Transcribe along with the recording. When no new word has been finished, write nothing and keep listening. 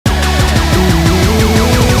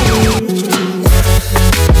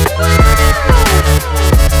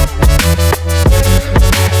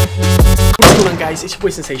your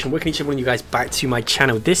boy Sensation, welcome each and every one of you guys back to my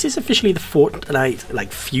channel. This is officially the Fortnite,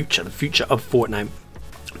 future of Fortnite.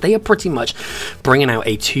 They are pretty much bringing out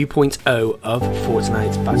a 2.0 of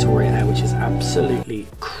Fortnite Battle Royale, which is absolutely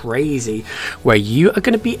crazy, where you are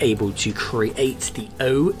going to be able to create the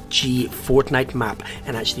OG Fortnite map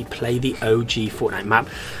and actually play the OG Fortnite map,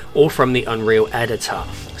 all from the Unreal editor.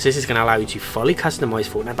 So this is going to allow you to fully customize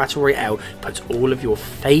Fortnite Battle Royale, put all of your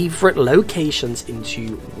favorite locations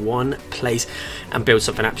into one place and build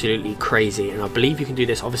something absolutely crazy. And I believe you can do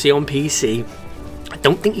this obviously on PC. I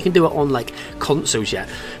don't think you can do it on consoles yet,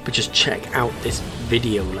 but just check out this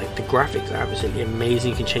video. The graphics are absolutely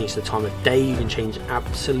amazing. You can change the time of day, you can change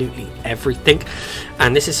absolutely everything,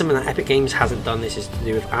 and this is something that Epic Games hasn't done. This is to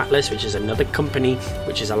do with Atlas, which is another company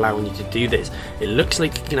which is allowing you to do this. It looks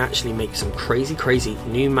like you can actually make some crazy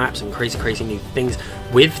new maps and crazy new things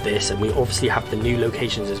with this, and we obviously have the new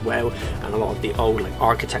locations as well, and a lot of the old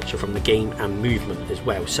architecture from the game and movement as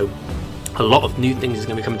well. So a lot of new things is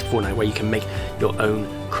going to be coming to Fortnite, where you can make your own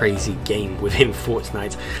crazy game within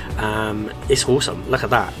Fortnite. It's awesome. Look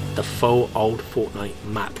at that. The full old Fortnite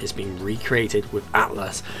map has been recreated with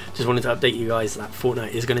Atlas. Just wanted to update you guys that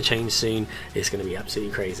Fortnite is going to change soon. It's going to be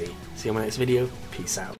absolutely crazy. See you on my next video. Peace out.